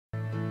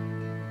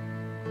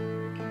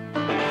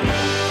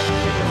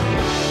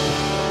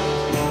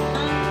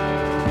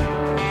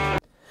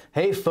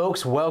Hey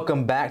folks,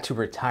 welcome back to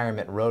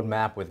Retirement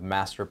Roadmap with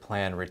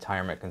MasterPlan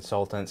Retirement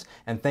Consultants,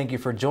 and thank you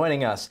for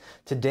joining us.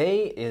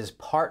 Today is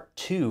part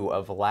 2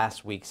 of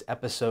last week's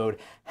episode,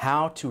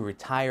 How to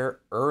Retire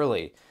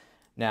Early.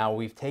 Now,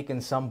 we've taken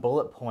some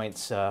bullet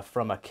points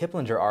from a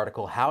Kiplinger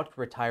article, How to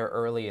Retire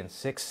Early in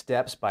 6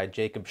 Steps by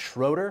Jacob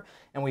Schroeder,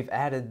 and we've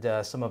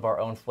added some of our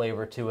own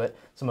flavor to it,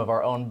 some of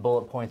our own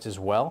bullet points as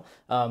well.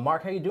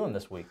 Mark, how are you doing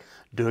this week?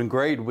 Doing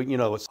great.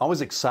 It's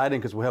always exciting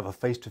because we have a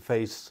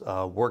face-to-face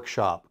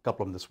workshop, a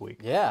couple of them this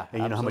week. Yeah,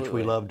 and you know how much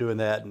we love doing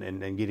that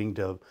and getting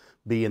to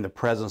be in the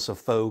presence of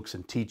folks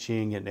and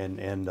teaching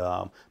and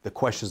the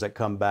questions that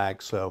come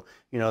back. So,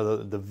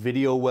 the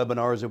video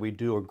webinars that we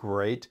do are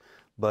great,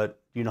 but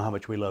you know how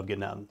much we love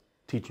getting out and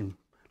teaching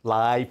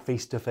live,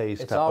 face-to-face.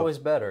 It's always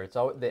better.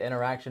 The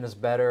interaction is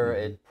better.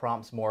 Mm-hmm. It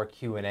prompts more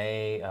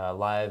Q&A,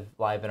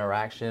 live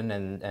interaction,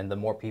 and the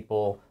more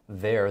people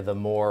there, the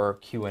more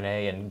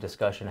Q&A and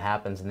discussion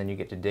happens, and then you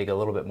get to dig a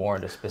little bit more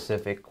into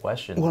specific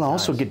questions. Well, I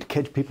also get to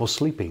catch people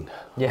sleeping.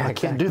 Yeah, I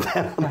can't do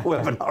that on the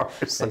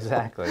webinars.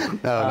 Exactly.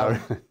 No.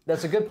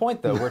 That's a good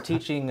point, though. We're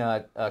teaching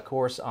a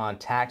course on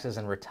taxes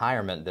and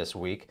retirement this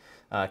week.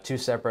 2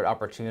 separate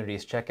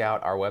opportunities. Check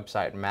out our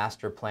website,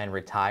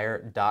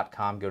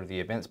 masterplanretire.com. Go to the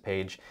events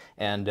page,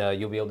 and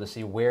you'll be able to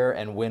see where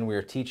and when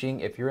we're teaching.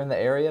 If you're in the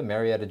area,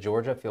 Marietta,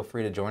 Georgia, feel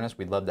free to join us.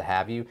 We'd love to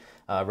have you.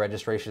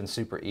 Registration's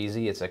super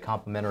easy. It's a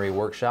complimentary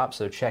workshop,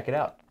 so check it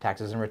out.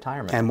 Taxes and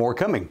retirement. And more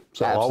coming.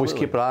 So Absolutely. Always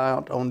keep an eye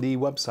out on the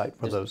website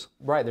for those.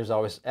 Right. There's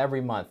always,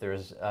 every month,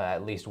 there's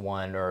at least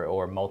one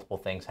or multiple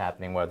things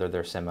happening, whether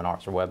they're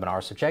seminars or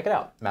webinars. So check it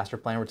out,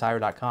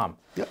 masterplanretire.com.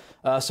 Yep.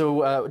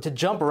 So to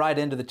jump right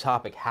into the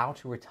topic, how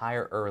to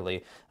retire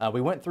early,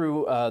 we went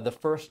through the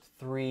first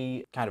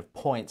 3 kind of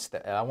points.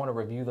 That I want to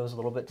review those a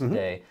little bit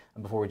today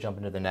before we jump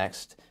into the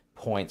next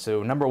point.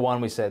 So number 1,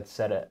 we said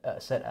set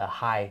a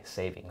high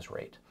savings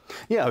rate.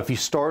 Yeah, if you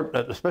start,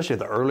 especially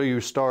the earlier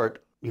you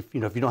start, if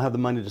you don't have the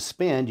money to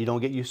spend, you don't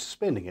get used to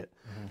spending it.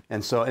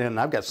 Mm-hmm. And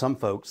I've got some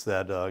folks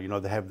that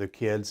they have their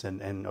kids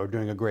and are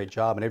doing a great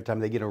job, and every time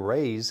they get a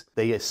raise,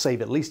 they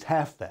save at least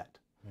half that.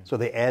 So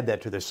they add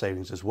that to their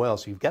savings as well.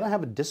 So you've got to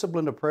have a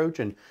disciplined approach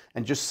and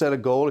just set a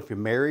goal. If you're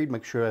married,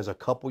 make sure as a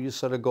couple you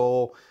set a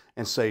goal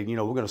and say, we're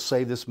going to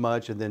save this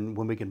much, and then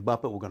when we can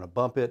bump it, we're going to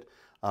bump it.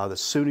 The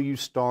sooner you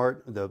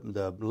start,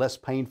 the less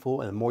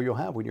painful and the more you'll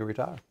have when you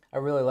retire. I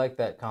really like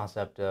that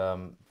concept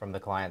from the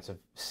clients of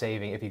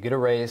saving. If you get a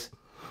raise,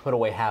 put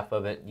away half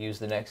of it, use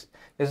the next.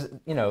 Because,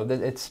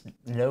 it's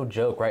no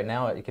joke. Right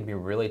now, it can be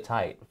really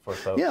tight for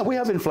folks. Yeah, we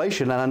have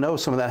inflation, and I know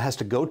some of that has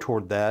to go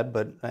toward that.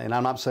 And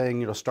I'm not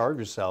saying, starve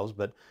yourselves,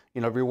 but,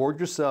 reward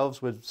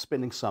yourselves with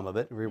spending some of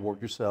it, and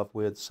reward yourself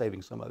with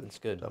saving some of it. That's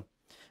good.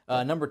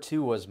 Number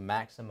 2 was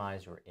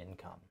maximize your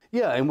income.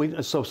 Yeah,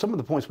 and so some of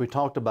the points we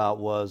talked about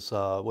was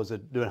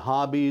it doing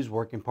hobbies,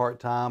 working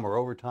part-time or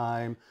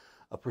overtime,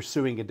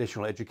 pursuing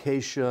additional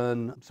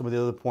education. Some of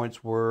the other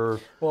points were...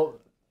 Well,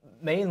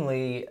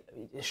 mainly,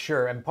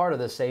 sure, and part of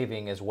the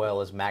saving as well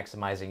is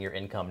maximizing your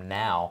income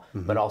now,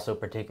 but also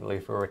particularly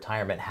for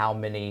retirement, how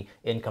many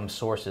income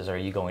sources are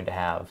you going to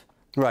have?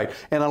 Right,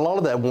 and a lot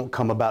of that won't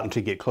come about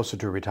until you get closer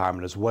to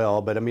retirement as well.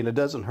 But it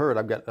doesn't hurt.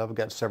 I've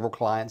got several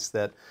clients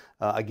that,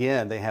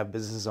 again, they have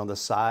businesses on the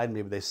side.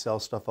 Maybe they sell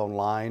stuff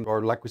online,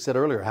 or like we said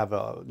earlier, have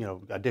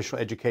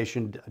additional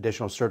education,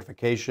 additional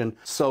certification,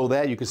 so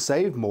that you can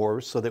save more,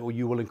 so that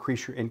you will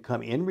increase your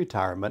income in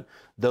retirement.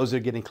 Those that are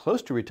getting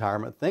close to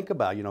retirement, think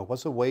about,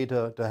 what's a way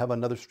to have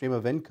another stream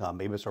of income?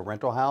 Maybe it's a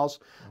rental house.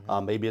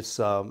 Maybe it's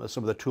some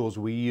of the tools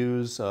we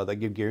use that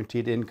give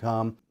guaranteed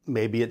income.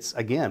 Maybe it's,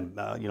 again,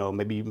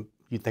 maybe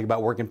you think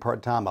about working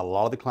part-time. A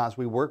lot of the clients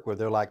we work with,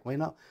 they're like,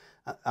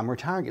 I'm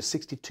retiring at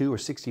 62 or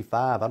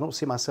 65. I don't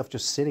see myself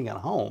just sitting at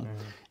home.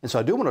 And so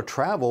I do want to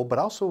travel, but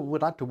also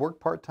would like to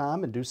work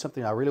part-time and do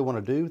something I really want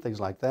to do,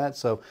 things like that.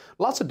 So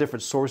lots of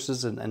different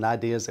sources and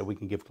ideas that we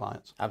can give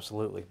clients.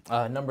 Absolutely.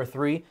 Number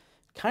 3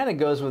 kind of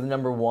goes with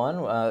number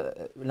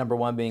 1. Number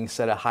 1 being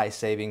set a high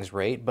savings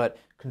rate, but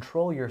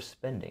control your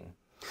spending.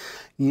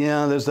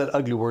 Yeah, there's that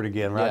ugly word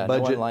again, right? Yeah,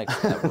 budget. No one likes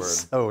that word.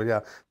 So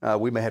yeah,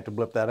 we may have to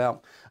blip that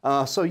out.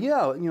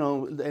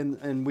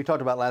 And we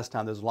talked about last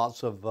time, there's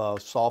lots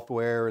of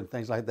software and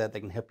things like that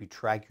can help you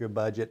track your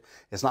budget.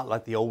 It's not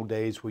like the old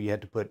days where you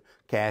had to put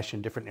cash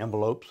in different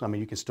envelopes.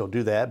 You can still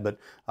do that, but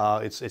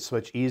it's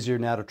much easier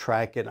now to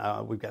track it.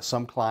 We've got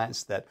some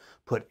clients that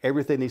put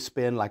everything they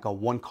spend like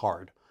on one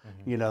card.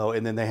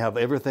 And then they have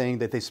everything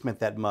that they spent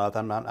that month.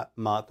 I'm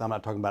not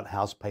talking about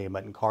house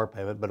payment and car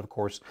payment, but of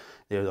course,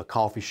 the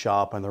coffee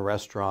shop and the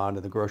restaurant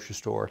and the grocery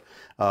store,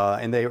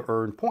 and they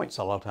earn points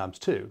a lot of times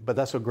too. But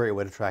that's a great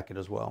way to track it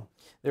as well.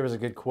 There was a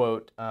good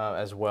quote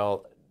as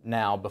well.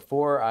 Now,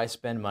 before I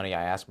spend money,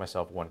 I ask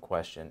myself one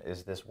question: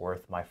 is this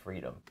worth my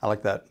freedom? I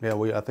like that. Yeah,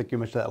 I think you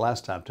mentioned that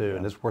last time too,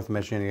 and it's worth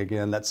mentioning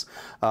again. That's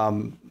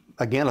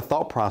again a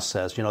thought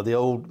process. The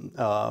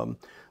old.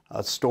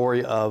 A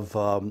story of,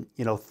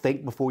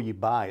 think before you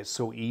buy. It's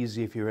so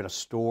easy if you're in a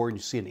store and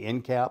you see an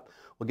end cap.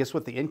 Well, guess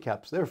what the end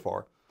cap's there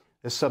for?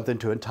 It's something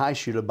to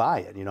entice you to buy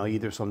it.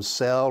 Either some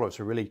sale or it's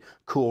a really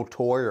cool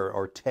toy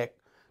or tech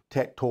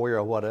tech toy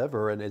or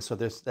whatever, and so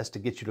that's to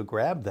get you to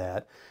grab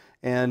that.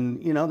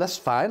 And you know, that's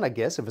fine, I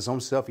guess, if it's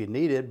on sale if you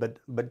need it,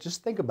 but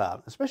just think about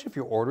it, especially if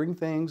you're ordering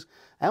things.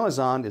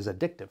 Amazon is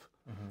addictive.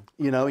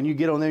 You know, and you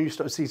get on there and you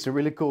start to see some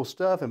really cool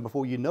stuff, and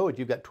before you know it,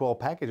 you've got 12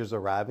 packages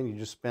arriving. You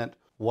just spent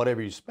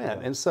whatever you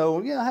spent. And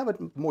so, yeah, have a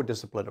more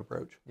disciplined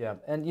approach. Yeah,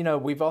 and you know,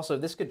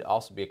 this could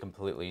also be a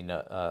completely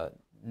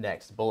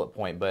next bullet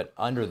point, but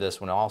under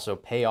this one, also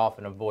pay off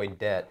and avoid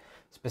debt.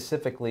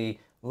 Specifically,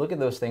 look at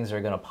those things that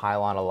are going to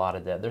pile on a lot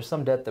of debt. There's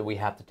some debt that we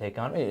have to take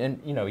on, and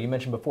you know, you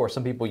mentioned before,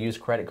 some people use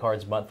credit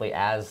cards monthly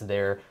as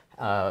their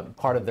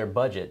part of their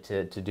budget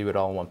to do it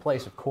all in one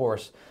place, of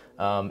course.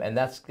 And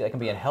that can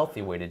be a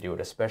healthy way to do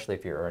it, especially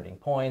if you're earning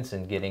points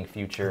and getting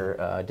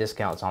future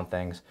discounts on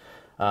things.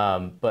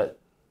 But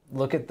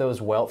look at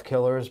those wealth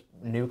killers.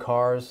 New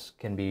cars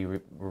can be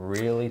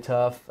really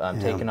tough.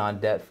 Taking on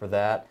debt for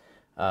that.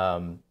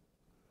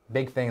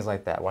 Big things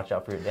like that. Watch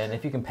out for your debt. And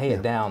if you can pay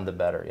it down, the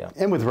better. Yeah.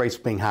 And with rates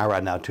being high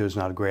right now too, it's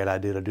not a great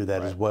idea to do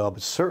that as well.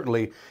 But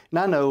certainly, and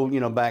I know, you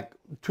know, back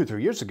 2 or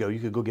 3 years ago, you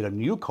could go get a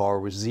new car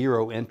with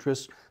 0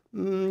 interest.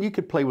 You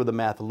could play with the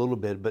math a little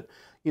bit, but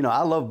you know,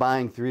 I love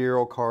buying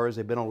 3-year-old cars.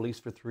 They've been on lease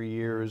for 3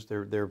 years.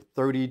 They're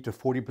 30 to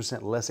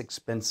 40% less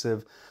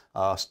expensive,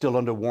 still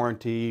under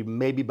warranty.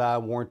 Maybe buy a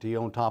warranty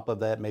on top of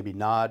that, maybe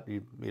not.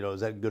 You know,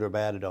 is that good or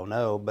bad? I don't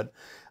know. But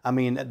I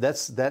mean,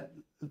 that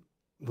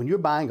when you're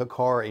buying a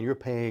car and you're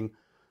paying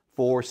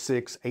 4,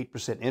 6,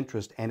 8%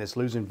 interest and it's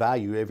losing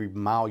value every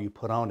mile you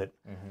put on it,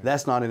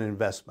 that's not an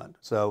investment.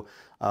 So,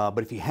 but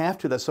if you have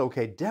to, that's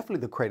okay.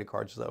 Definitely the credit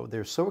cards though.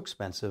 They're so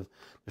expensive.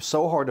 They're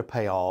so hard to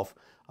pay off.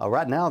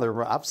 Right now,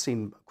 I've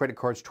seen credit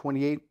cards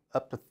 28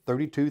 up to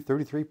 32,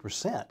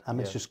 33%. I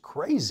mean, it's just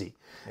crazy.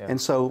 Yeah. And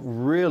so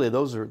really,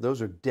 those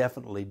are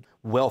definitely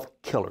wealth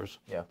killers,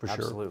 for sure.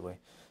 Absolutely.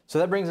 So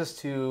that brings us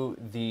to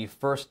the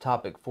first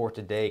topic for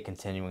today,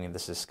 continuing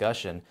this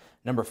discussion.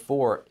 Number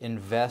 4,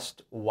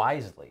 invest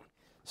wisely.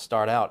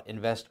 Start out,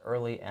 invest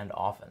early and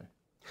often.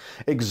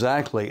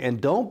 Exactly, and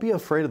don't be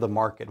afraid of the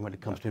market when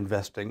it comes to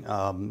investing.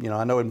 You know,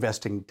 I know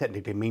investing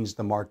technically means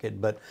the market,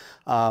 but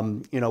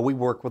you know, we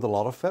work with a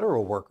lot of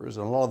federal workers,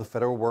 and a lot of the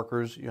federal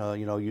workers, you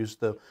know, use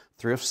the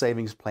thrift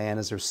savings plan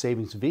as their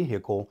savings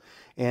vehicle.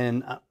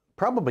 And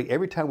probably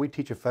every time we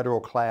teach a federal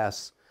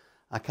class,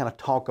 I kind of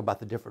talk about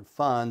the different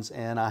funds,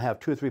 and I have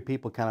 2 or 3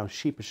 people kind of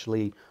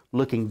sheepishly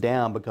looking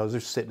down because they're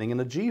sitting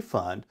in a G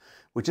fund,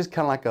 which is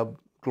kind of like a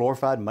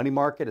glorified money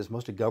market. It's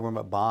mostly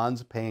government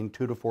bonds paying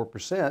 2 to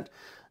 4%.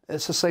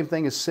 It's the same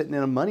thing as sitting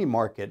in a money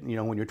market, you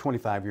know, when you're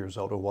 25 years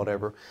old or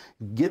whatever.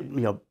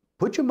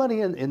 Put your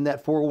money in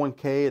that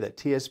 401k, that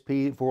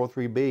TSP,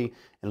 403b,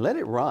 and let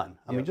it run.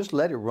 I mean, just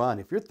let it run.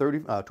 If you're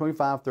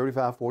 25,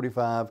 35,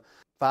 45,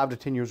 5 to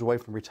 10 years away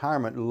from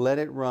retirement, let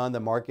it run. The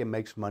market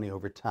makes money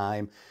over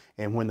time.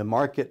 And when the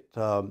market,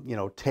 you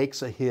know,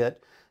 takes a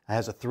hit,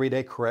 has a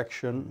 3-day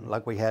correction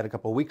like we had a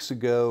couple of weeks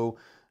ago,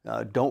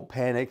 don't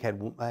panic.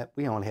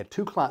 We only had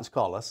 2 clients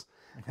call us,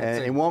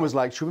 and one was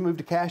like, should we move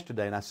to cash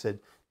today? And I said,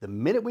 the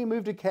minute we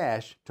move to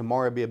cash,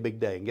 tomorrow will be a big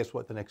day. And guess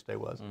what the next day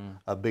was?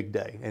 A big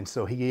day. And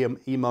so he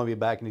emailed me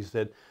back and he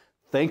said,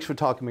 thanks for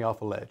talking me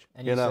off a ledge.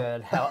 And you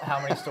said, how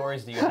many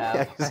stories do you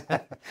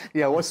have?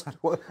 Yeah,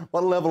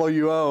 what level are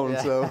you on,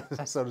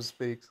 so to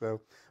speak.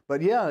 So,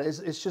 but yeah,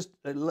 it's just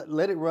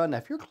let it run. Now,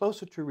 if you're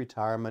closer to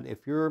retirement,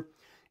 if you're,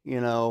 you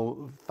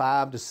know,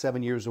 5 to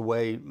 7 years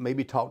away,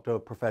 maybe talk to a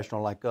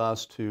professional like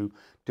us to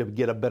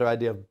get a better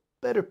idea of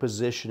better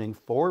positioning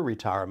for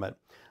retirement.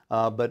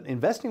 But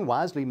investing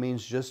wisely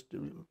means just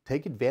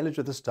take advantage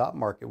of the stock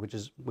market,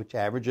 which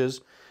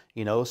averages,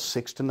 you know,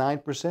 6 to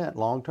 9%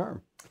 long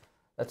term.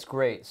 That's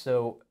great.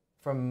 So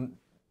from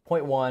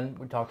point 1,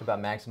 we talked about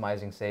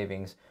maximizing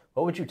savings.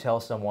 What would you tell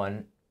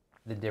someone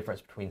the difference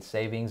between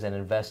savings and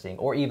investing,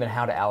 or even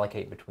how to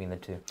allocate between the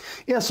two?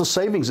 Yeah, so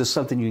savings is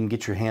something you can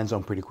get your hands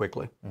on pretty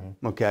quickly.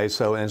 Okay,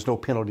 so and there's no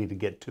penalty to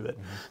get to it.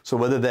 So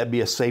whether that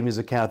be a savings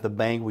account at the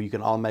bank where you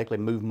can automatically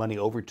move money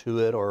over to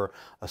it, or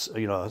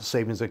a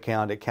savings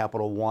account at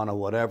Capital One or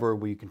whatever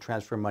where you can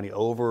transfer money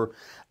over,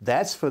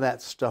 that's for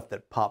that stuff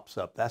that pops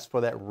up. That's for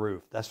that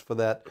roof. That's for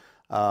that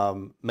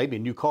maybe a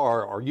new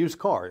car or used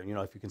car. You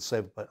know, if you can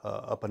save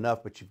up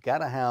enough, but you've got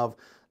to have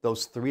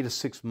those 3 to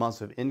 6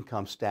 months of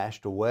income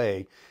stashed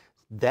away.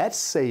 That's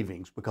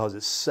savings because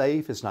it's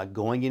safe, it's not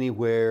going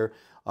anywhere,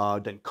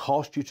 it doesn't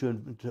cost you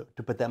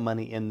to put that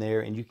money in there,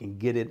 and you can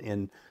get it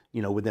in,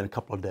 you know, within a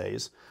couple of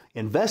days.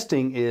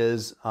 Investing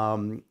is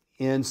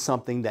in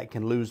something that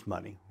can lose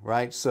money,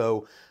 right?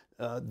 So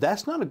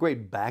that's not a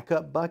great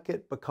backup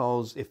bucket,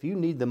 because if you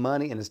need the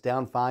money and it's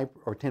down 5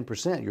 or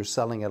 10%, you're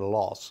selling at a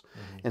loss.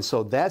 And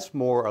so that's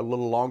more a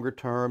little longer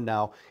term.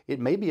 Now,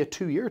 it may be a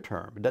 2-year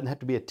term. It doesn't have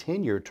to be a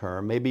 10-year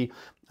term. Maybe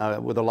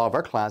with a lot of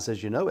our clients,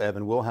 as you know,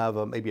 Evan, we'll have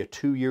maybe a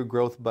 2-year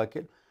growth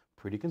bucket,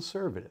 pretty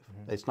conservative.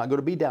 It's not going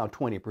to be down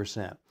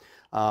 20%,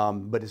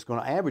 but it's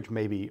going to average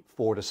maybe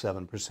 4 to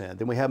 7%.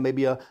 Then we have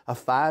maybe a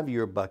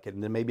 5-year bucket,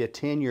 and then maybe a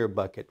 10-year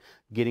bucket,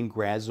 getting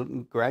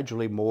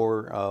gradually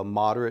more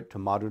moderate to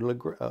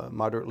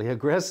moderately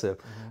aggressive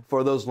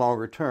for those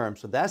longer terms.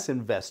 So that's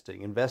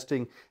investing.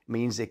 Investing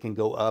means it can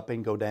go up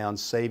and go down.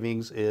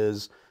 Savings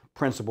is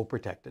principal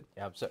protected.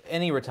 Yeah, so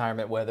any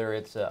retirement, whether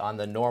it's on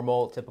the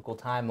normal, typical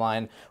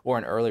timeline or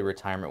an early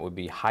retirement, would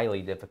be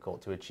highly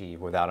difficult to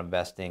achieve without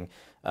investing.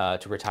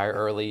 To retire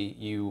early,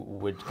 you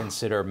would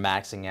consider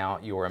maxing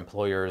out your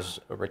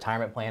employer's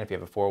retirement plan if you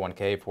have a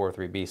 401k,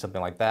 403b,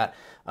 something like that.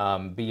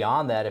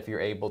 Beyond that, if you're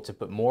able to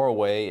put more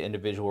away,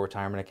 individual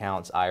retirement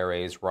accounts,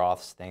 IRAs,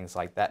 Roths, things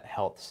like that,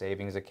 health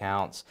savings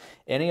accounts,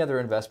 any other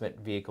investment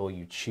vehicle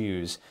you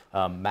choose,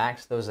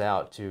 max those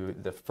out to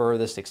the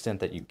furthest extent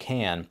that you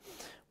can.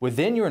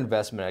 Within your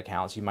investment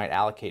accounts, you might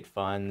allocate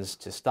funds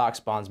to stocks,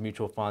 bonds,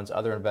 mutual funds,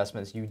 other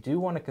investments. You do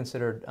want to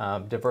consider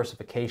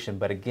diversification,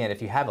 but again,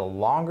 if you have a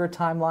longer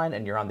timeline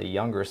and you're on the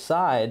younger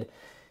side,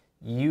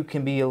 you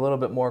can be a little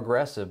bit more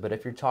aggressive. But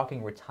if you're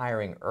talking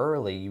retiring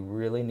early, you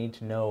really need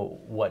to know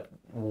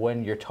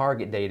when your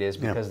target date is,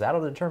 because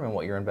that'll determine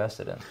what you're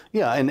invested in.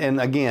 Yeah,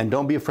 and again,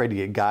 don't be afraid to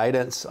get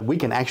guidance. We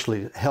can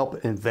actually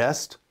help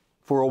invest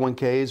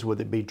 401ks,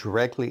 whether it be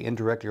directly,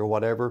 indirectly, or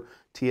whatever,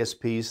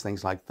 TSPs,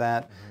 things like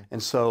that.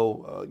 And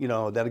so,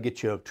 that'll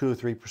get you a 2 or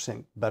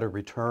 3% better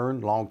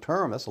return long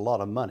term. That's a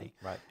lot of money.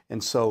 Right.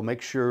 And so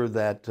make sure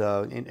that,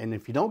 and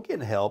if you don't get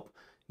help,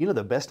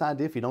 the best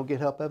idea if you don't get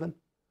help, Evan,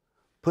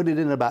 put it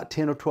in about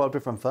 10 or 12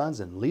 different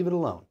funds and leave it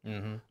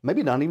alone.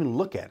 Maybe not even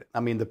look at it. I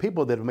mean, the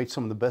people that have made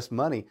some of the best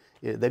money,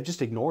 they've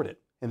just ignored it.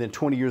 And then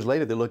 20 years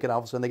later, they look at it, all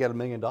of a sudden they got $1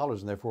 million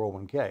in their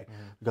 401k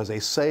because they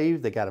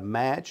saved, they got a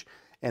match,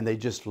 and they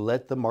just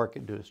let the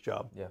market do its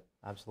job. Yeah,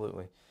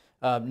 absolutely.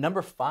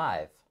 Number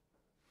 5,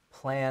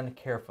 plan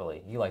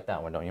carefully. You like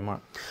that one, don't you,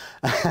 Mark?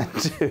 I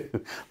do.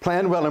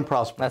 Plan well and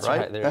prosper. That's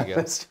right. There you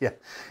go.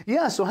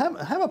 Yeah. So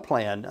have a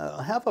plan.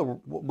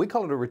 We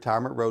call it a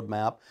retirement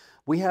roadmap.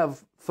 We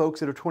have folks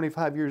that are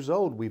 25 years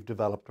old. We've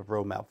developed a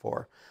roadmap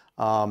for.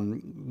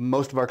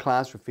 Most of our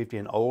clients are 50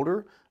 and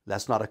older.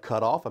 That's not a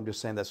cutoff. I'm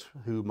just saying that's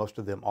who most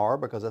of them are,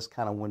 because that's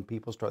kind of when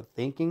people start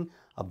thinking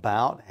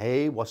about,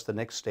 hey, what's the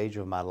next stage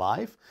of my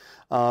life?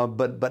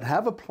 But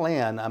have a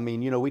plan. I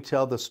mean, we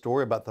tell the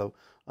story about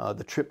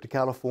the trip to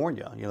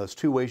California. There's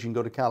 2 ways you can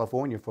go to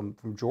California from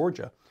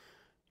Georgia.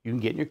 You can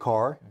get in your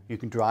car. You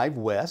can drive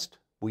west.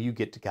 Will you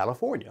get to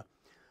California?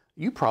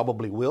 You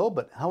probably will,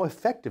 but how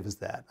effective is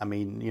that? I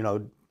mean,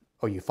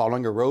 are you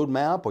following a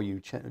roadmap? Are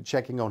you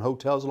checking on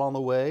hotels along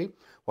the way?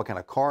 What kind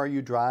of car are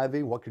you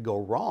driving? What could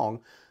go wrong?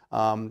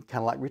 Kind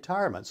of like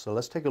retirement. So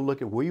let's take a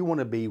look at where you want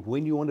to be,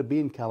 when you want to be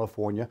in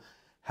California,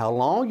 how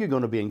long you're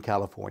going to be in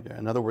California.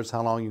 In other words,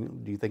 how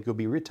long do you think you'll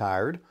be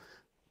retired?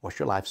 What's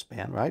your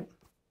lifespan, right?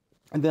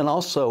 And then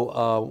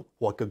also,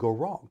 what could go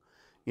wrong?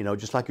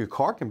 Just like your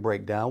car can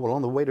break down, well,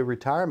 on the way to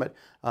retirement,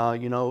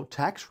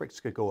 tax rates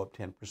could go up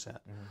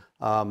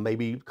 10%.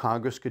 Maybe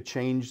Congress could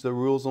change the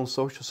rules on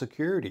Social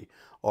Security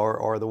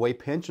or the way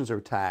pensions are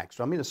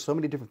taxed. I mean, there's so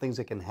many different things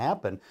that can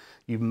happen.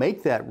 You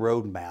make that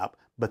roadmap,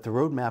 but the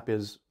roadmap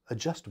is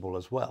adjustable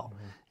as well.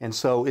 And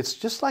so it's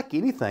just like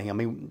anything. I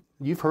mean,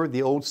 you've heard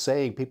the old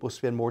saying, people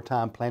spend more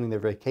time planning their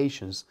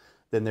vacations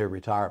than their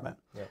retirement.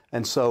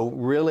 And so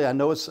really, I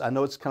know it's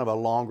kind of a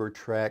longer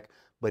trek,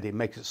 but it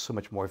makes it so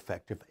much more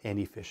effective and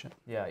efficient.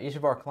 Yeah, each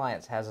of our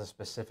clients has a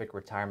specific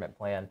retirement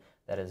plan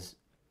that is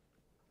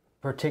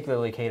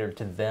particularly catered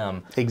to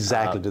them.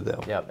 Exactly to them.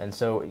 Yeah, and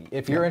so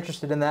if you're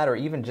interested in that, or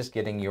even just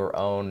getting your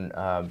own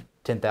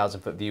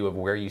 10,000-foot view of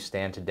where you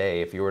stand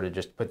today, if you were to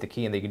just put the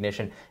key in the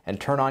ignition and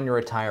turn on your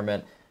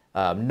retirement,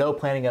 no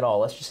planning at all,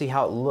 let's just see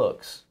how it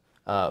looks.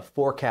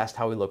 Forecast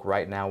how we look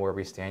right now, where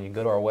we stand. You can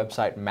go to our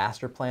website,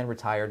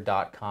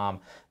 MasterPlanRetired.com.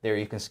 There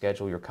you can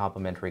schedule your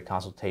complimentary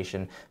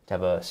consultation to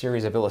have a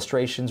series of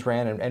illustrations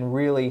ran. And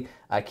really,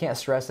 I can't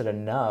stress it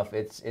enough,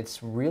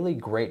 it's really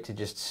great to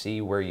just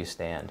see where you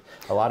stand.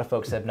 A lot of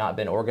folks have not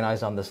been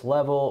organized on this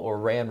level or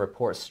ran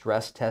reports,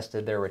 stress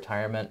tested their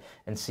retirement,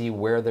 and see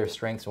where their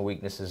strengths and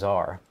weaknesses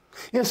are.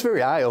 Yeah, it's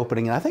very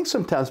eye-opening, and I think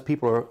sometimes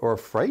people are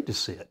afraid to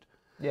see it.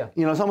 Yeah.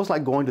 It's almost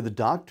like going to the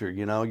doctor.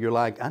 You're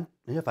like,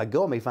 if I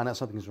go, I may find out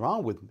something's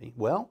wrong with me.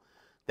 Well,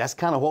 that's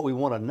kind of what we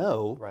want to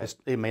know. Right.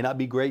 It may not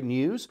be great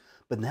news,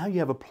 but now you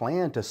have a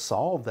plan to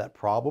solve that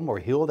problem or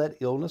heal that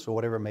illness or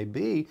whatever it may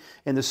be.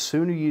 And the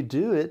sooner you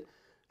do it,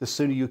 the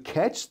sooner you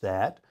catch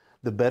that,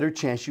 the better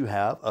chance you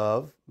have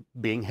of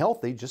being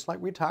healthy, just like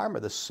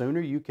retirement. The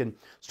sooner you can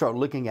start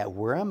looking at,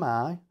 where am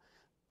I?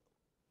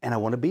 And I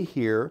want to be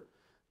here.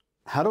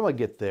 How do I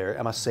get there?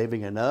 Am I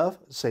saving enough?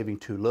 Saving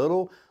too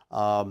little?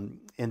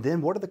 And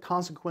then what are the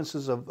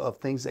consequences of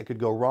things that could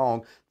go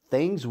wrong?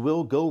 Things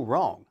will go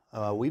wrong.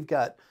 We've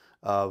got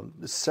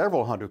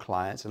several hundred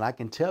clients, and I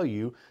can tell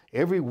you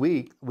every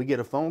week we get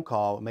a phone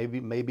call,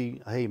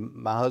 maybe, hey,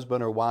 my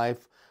husband or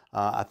wife,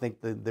 I think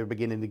that they're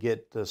beginning to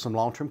get some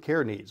long-term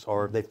care needs,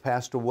 or they've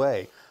passed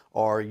away,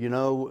 or, you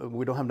know,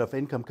 we don't have enough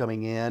income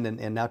coming in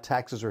and now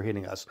taxes are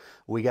hitting us.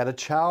 We got a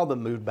child that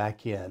moved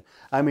back in.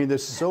 I mean,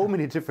 there's so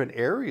many different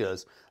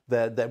areas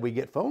that we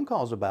get phone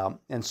calls about.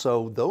 And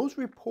so those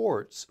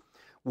reports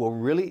will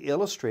really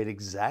illustrate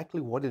exactly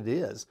what it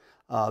is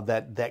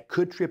that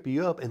could trip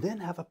you up, and then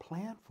have a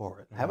plan for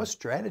it, have a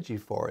strategy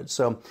for it.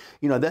 So,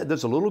 you know,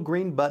 there's a little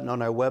green button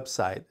on our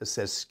website that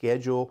says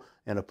schedule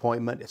an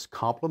appointment. It's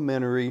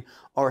complimentary.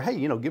 Or, hey,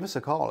 you know, give us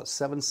a call at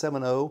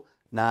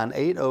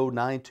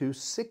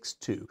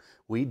 770-980-9262.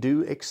 We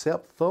do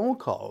accept phone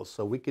calls,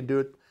 so we can do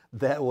it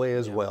that way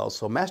as well.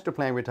 So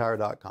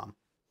MasterPlanRetire.com.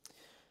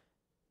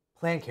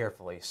 Plan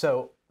carefully.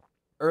 So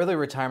early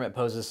retirement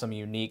poses some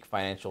unique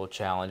financial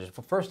challenges.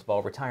 Well, first of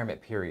all,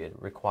 retirement period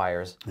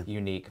requires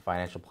unique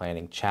financial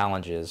planning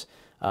challenges.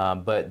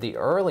 But the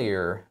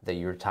earlier that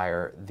you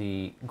retire,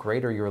 the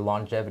greater your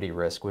longevity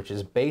risk, which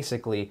is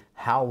basically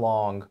how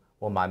long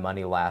will my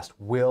money last?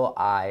 Will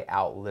I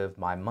outlive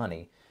my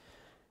money?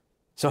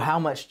 So how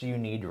much do you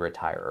need to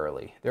retire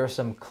early? There are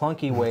some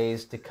clunky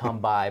ways to come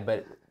by,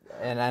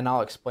 and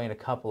I'll explain a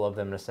couple of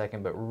them in a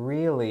second, but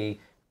really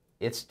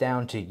it's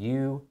down to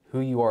you,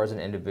 who you are as an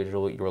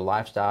individual, your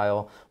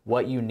lifestyle,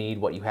 what you need,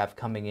 what you have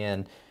coming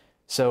in.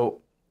 So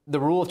the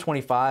rule of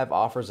 25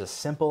 offers a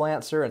simple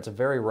answer. It's a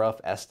very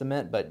rough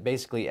estimate, but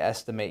basically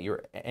estimate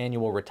your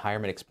annual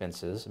retirement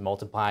expenses,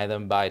 multiply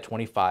them by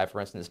 25.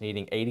 For instance,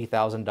 needing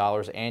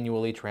 $80,000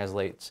 annually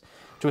translates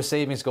to a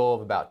savings goal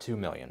of about $2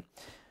 million.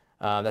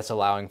 That's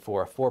allowing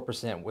for a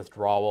 4%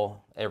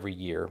 withdrawal every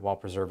year while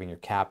preserving your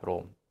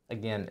capital.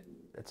 Again,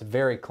 it's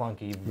very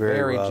clunky,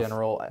 very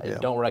general. Yeah. I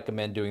don't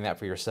recommend doing that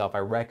for yourself. I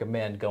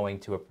recommend going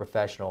to a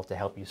professional to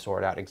help you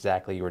sort out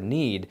exactly your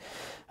need.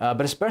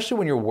 But especially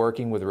when you're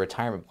working with a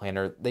retirement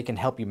planner, they can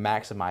help you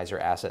maximize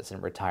your assets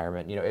in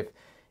retirement. You know,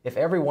 if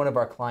every one of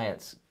our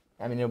clients,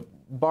 I mean, you know,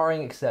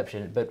 barring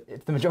exception, but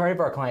if the majority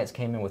of our clients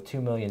came in with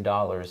 $2 million,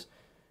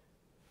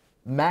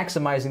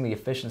 maximizing the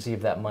efficiency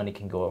of that money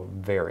can go a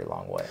very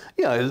long way.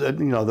 Yeah,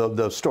 you know,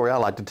 the story I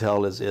like to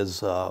tell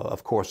is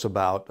of course,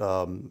 about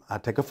I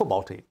take a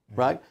football team,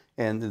 right?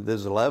 And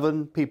there's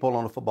 11 people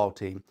on a football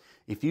team.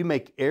 If you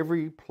make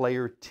every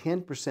player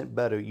 10%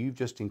 better, you've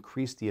just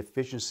increased the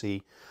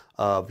efficiency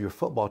of your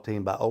football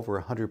team by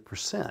over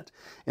 100%.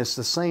 It's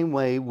the same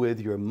way with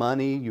your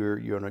money,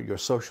 your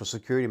Social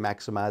Security,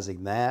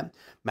 maximizing that,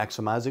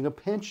 maximizing a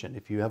pension.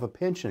 If you have a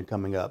pension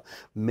coming up,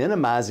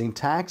 minimizing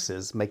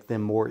taxes, make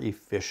them more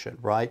efficient,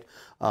 right?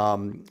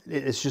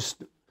 It's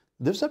just,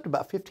 there's up to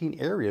about 15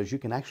 areas you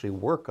can actually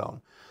work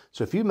on.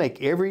 So if you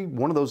make every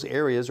one of those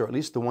areas, or at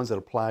least the ones that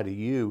apply to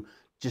you,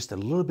 just a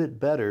little bit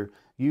better,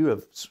 you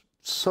have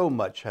so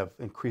much have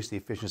increased the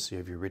efficiency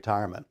of your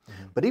retirement.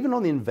 But even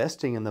on the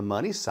investing and the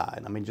money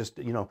side, I mean, just,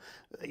 you know,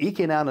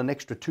 eking out an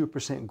extra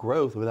 2%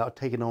 growth without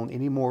taking on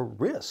any more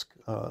risk.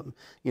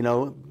 You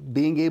know,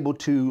 being able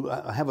to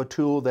have a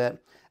tool that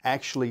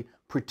actually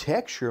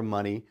protects your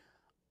money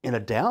in a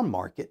down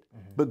market,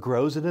 but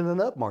grows it in an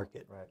up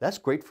market. Right. That's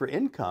great for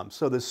income.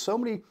 So there's so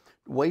many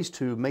ways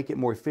to make it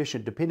more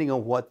efficient depending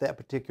on what that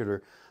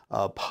particular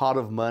pot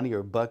of money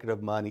or bucket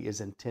of money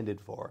is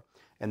intended for.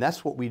 And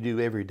that's what we do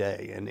every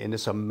day. And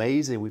it's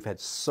amazing. We've had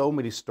so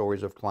many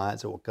stories of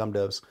clients that will come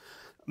to us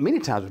many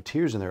times with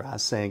tears in their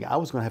eyes saying, I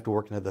was going to have to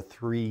work another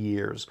 3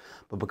 years,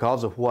 but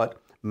because of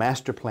what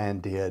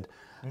MasterPlan did,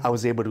 I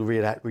was able to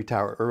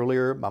retire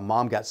earlier. My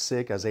mom got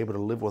sick. I was able to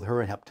live with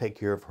her and help take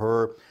care of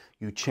her.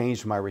 You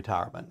changed my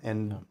retirement.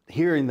 And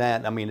hearing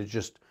that, I mean, it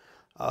just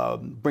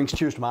brings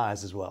tears to my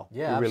eyes as well.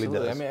 Yeah, it really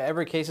absolutely. does. I mean,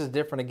 every case is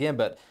different again,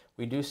 but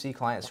we do see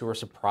clients who are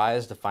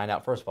surprised to find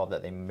out, first of all,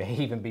 that they may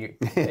even be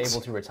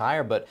able to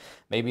retire, but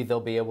maybe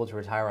they'll be able to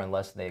retire on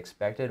less than they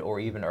expected or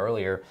even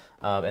earlier.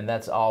 And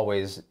that's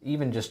always,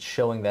 even just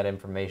showing that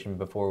information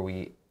before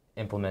we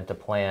implement a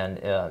plan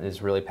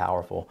is really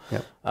powerful.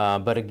 Yep.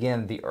 But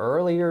again, the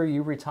earlier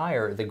you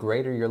retire, the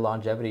greater your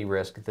longevity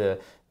risk.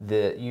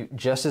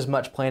 Just as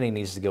much planning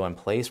needs to go in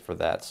place for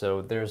that.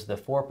 So there's the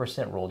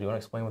 4% rule. Do you want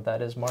to explain what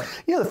that is, Mark?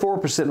 Yeah, the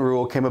 4%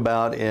 rule came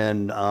about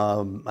in,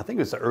 I think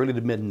it was the early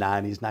to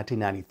mid-90s,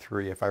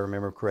 1993, if I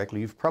remember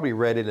correctly. You've probably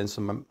read it in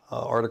some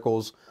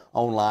articles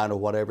online or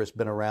whatever. It's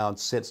been around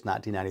since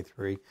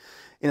 1993.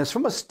 And it's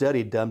from a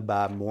study done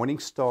by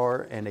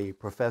Morningstar and a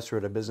professor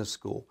at a business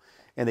school.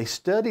 And they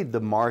studied the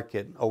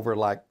market over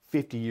like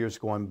 50 years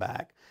going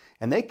back.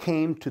 And they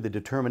came to the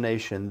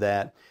determination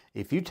that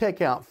if you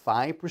take out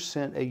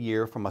 5% a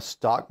year from a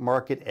stock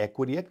market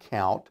equity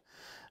account,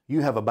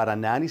 you have about a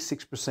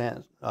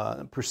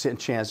 96%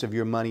 chance of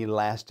your money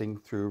lasting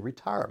through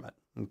retirement.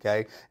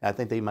 Okay, and I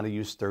think they might have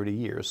used 30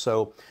 years.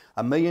 So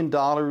 $1 million,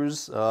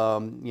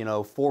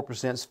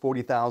 4% is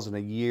 $40,000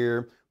 a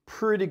year.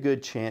 Pretty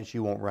good chance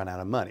you won't run out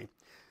of money.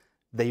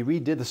 They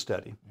redid the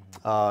study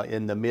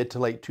in the mid to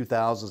late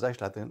 2000s.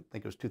 Actually, I think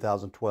it was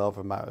 2012,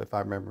 if I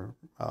remember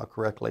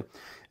correctly.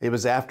 It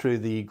was after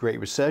the Great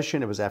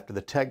Recession. It was after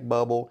the tech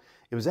bubble.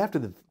 It was after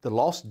the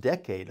lost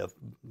decade of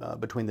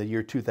between the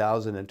year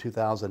 2000 and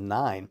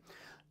 2009.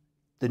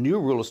 The new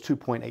rule is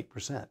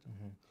 2.8%.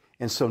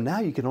 And so now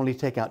you can only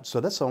take out, so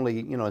that's only,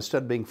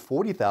 instead of being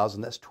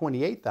 40,000, that's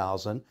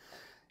 28,000.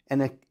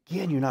 And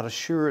again, you're not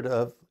assured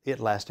of it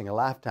lasting a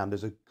lifetime.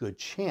 There's a good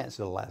chance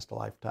it'll last a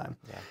lifetime.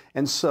 Yeah.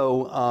 And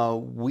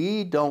so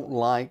we don't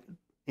like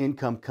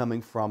income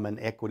coming from an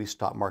equity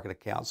stock market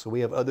account. So we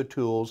have other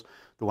tools,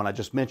 the one I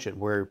just mentioned,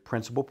 where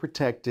principal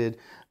protected,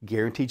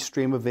 guaranteed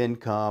stream of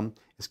income,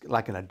 it's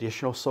like an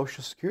additional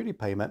Social Security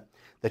payment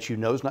that you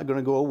know is not going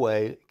to go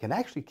away, can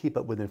actually keep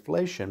up with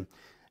inflation.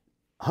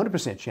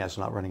 100% chance of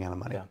not running out of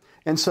money. Yeah.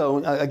 And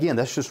so, again,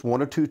 that's just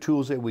one or two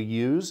tools that we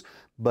use,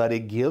 but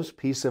it gives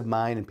peace of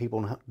mind and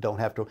people don't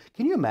have to.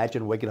 Can you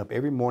imagine waking up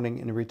every morning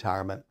in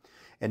retirement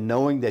and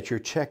knowing that your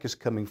check is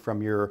coming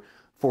from your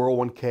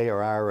 401k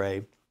or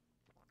IRA,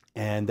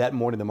 and that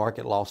morning the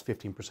market lost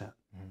 15%? Mm-hmm.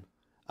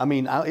 I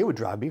mean, it would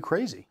drive me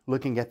crazy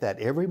looking at that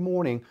every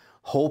morning,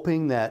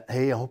 hoping that,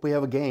 hey, I hope we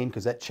have a gain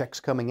because that check's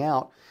coming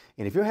out.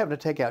 And if you're having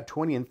to take out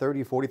 $20,000 and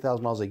 $30,000,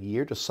 $40,000 a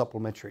year to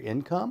supplement your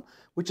income,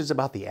 which is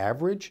about the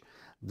average,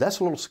 that's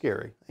a little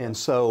scary. And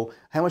so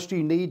how much do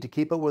you need to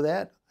keep up with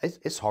that?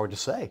 It's hard to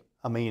say.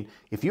 I mean,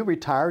 if you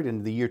retired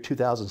in the year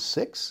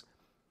 2006,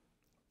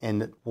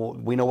 and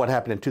we know what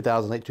happened in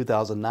 2008,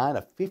 2009,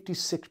 a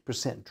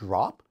 56%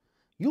 drop,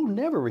 you'll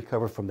never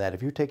recover from that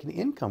if you're taking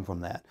income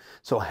from that.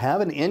 So have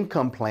an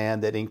income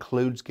plan that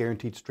includes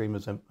guaranteed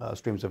streams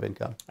of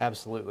income.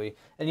 Absolutely.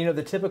 And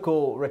the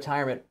typical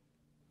retirement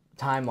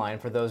timeline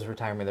for those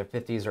retiring in their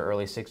 50s or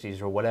early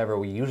 60s or whatever,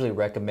 we usually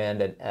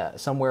recommend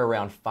somewhere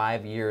around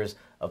 5 years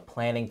of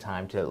planning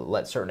time to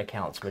let certain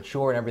accounts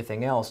mature and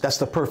everything else. That's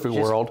the perfect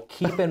world.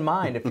 Keep in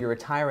mind, if you're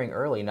retiring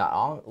early,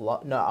 not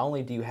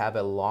only do you have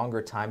a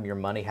longer time your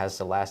money has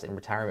to last in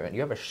retirement,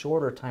 you have a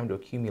shorter time to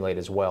accumulate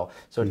as well.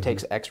 So it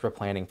takes extra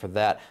planning for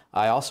that.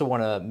 I also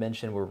want to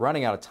mention, we're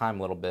running out of time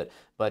a little bit,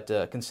 but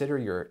consider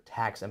your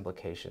tax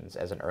implications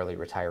as an early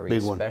retiree,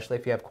 especially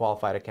if you have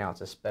qualified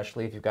accounts,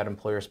 especially if you've got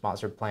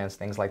employer-sponsored plans,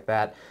 things like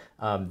that.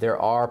 There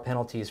are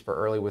penalties for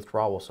early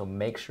withdrawal, so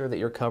make sure that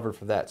you're covered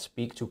for that.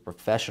 Speak to a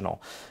professional.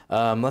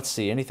 Let's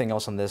see, anything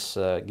else on this,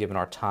 given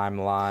our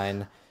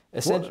timeline?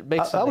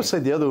 I would say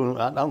the other one,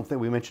 I don't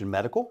think we mentioned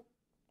medical.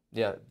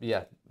 Yeah.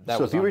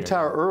 So if you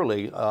retire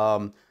early,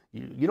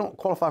 you don't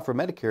qualify for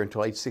Medicare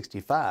until age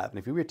 65. And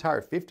if you retire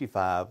at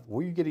 55,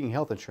 where are you getting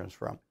health insurance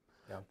from?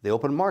 Yeah. The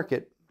open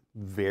market,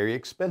 very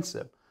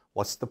expensive.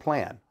 What's the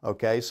plan?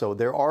 Okay, so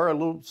there are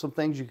some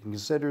things you can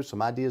consider,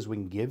 some ideas we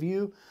can give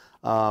you.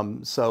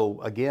 So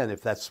again,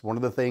 if that's one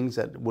of the things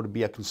that would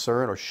be a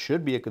concern or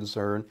should be a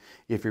concern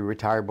if you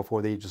retire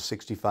before the age of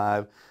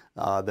 65,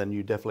 then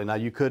you definitely, now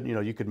you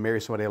could marry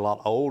somebody a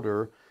lot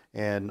older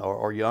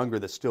or younger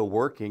that's still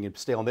working and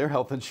stay on their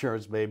health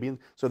insurance maybe.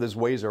 So there's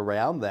ways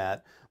around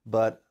that,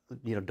 but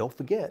don't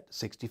forget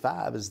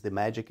 65 is the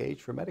magic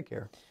age for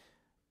Medicare.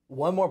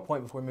 One more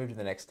point before we move to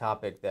the next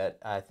topic that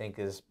I think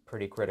is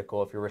pretty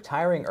critical. If you're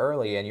retiring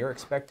early and you're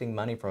expecting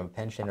money from a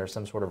pension or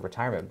some sort of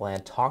retirement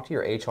plan, talk to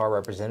your HR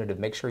representative.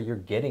 Make sure you're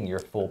getting your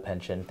full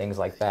pension, things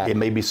like that. It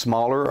may be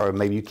smaller, or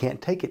maybe you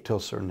can't take it till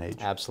a certain age.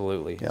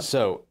 Absolutely. Yep.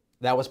 So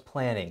that was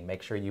planning.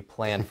 Make sure you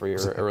plan for your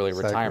early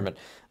retirement.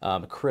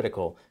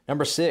 Critical.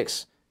 Number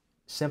 6,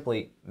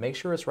 simply make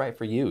sure it's right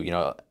for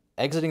you.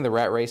 Exiting the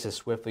rat race as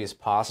swiftly as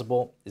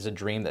possible is a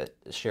dream that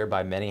is shared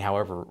by many.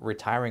 However,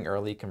 retiring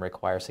early can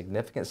require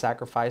significant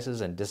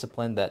sacrifices and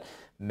discipline that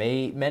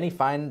many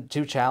find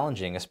too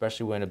challenging,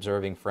 especially when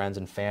observing friends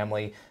and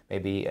family,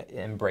 maybe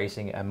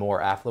embracing a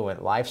more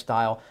affluent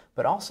lifestyle.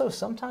 But also,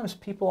 sometimes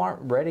people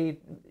aren't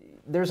ready.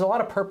 There's a lot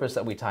of purpose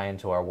that we tie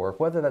into our work,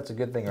 whether that's a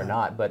good thing or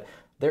not, but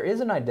there is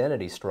an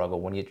identity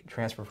struggle when you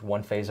transfer from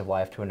one phase of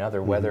life to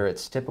another, whether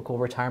it's typical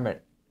retirement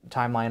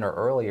timeline or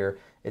earlier.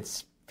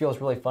 Feels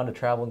really fun to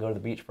travel and go to the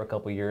beach for a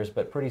couple of years,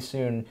 but pretty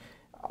soon,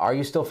 are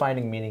you still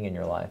finding meaning in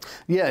your life?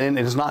 Yeah, and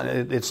it's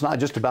not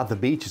just about the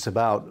beach. It's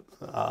about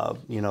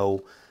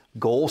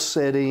goal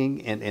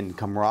setting and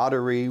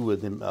camaraderie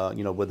with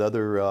with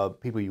other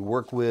people you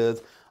work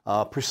with,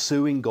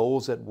 pursuing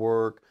goals at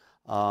work.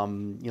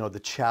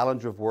 The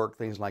challenge of work,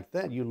 things like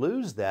that. You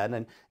lose that,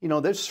 and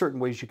there's certain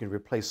ways you can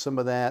replace some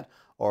of that.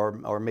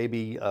 Or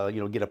maybe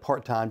get a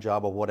part-time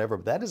job or whatever.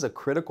 But that is a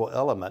critical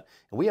element,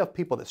 and we have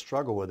people that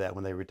struggle with that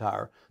when they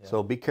retire. Yeah.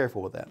 So be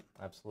careful with that.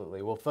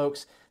 Absolutely. Well,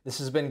 folks, this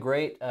has been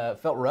great.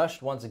 Felt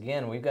rushed once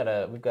again. We've got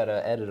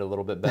to edit a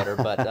little bit better,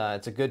 but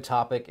it's a good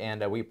topic,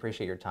 and we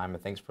appreciate your time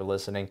and thanks for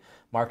listening.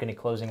 Mark, any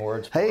closing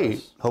words for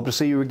us? Hope to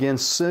see you again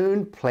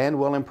soon. Plan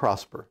well and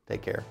prosper.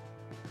 Take care.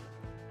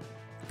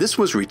 This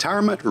was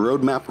Retirement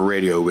Roadmap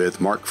Radio with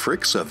Mark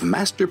Fricks of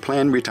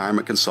MasterPlan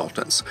Retirement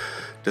Consultants.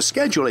 To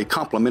schedule a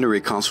complimentary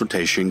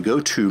consultation,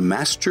 go to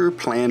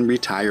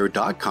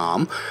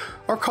MasterPlanRetire.com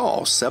or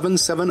call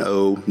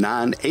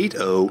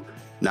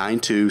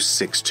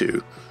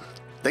 770-980-9262.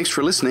 Thanks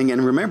for listening,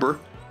 and remember,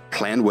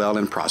 Plan well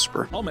and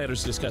prosper. All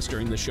matters discussed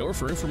during this show are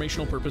for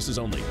informational purposes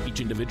only. Each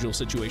individual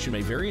situation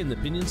may vary, and the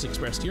opinions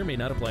expressed here may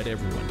not apply to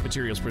everyone.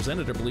 Materials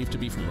presented are believed to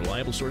be from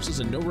reliable sources,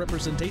 and no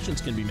representations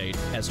can be made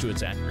as to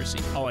its accuracy.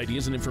 All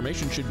ideas and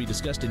information should be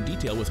discussed in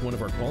detail with one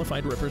of our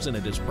qualified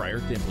representatives prior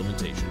to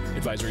implementation.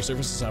 Advisory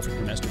services offered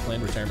through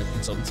MasterPlan Retirement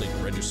Consultants,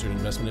 a registered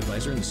investment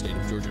advisor in the state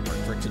of Georgia.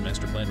 Martin Fricks and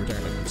MasterPlan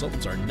Retirement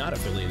Consultants are not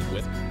affiliated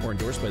with or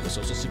endorsed by the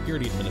Social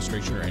Security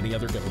Administration or any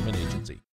other government agency.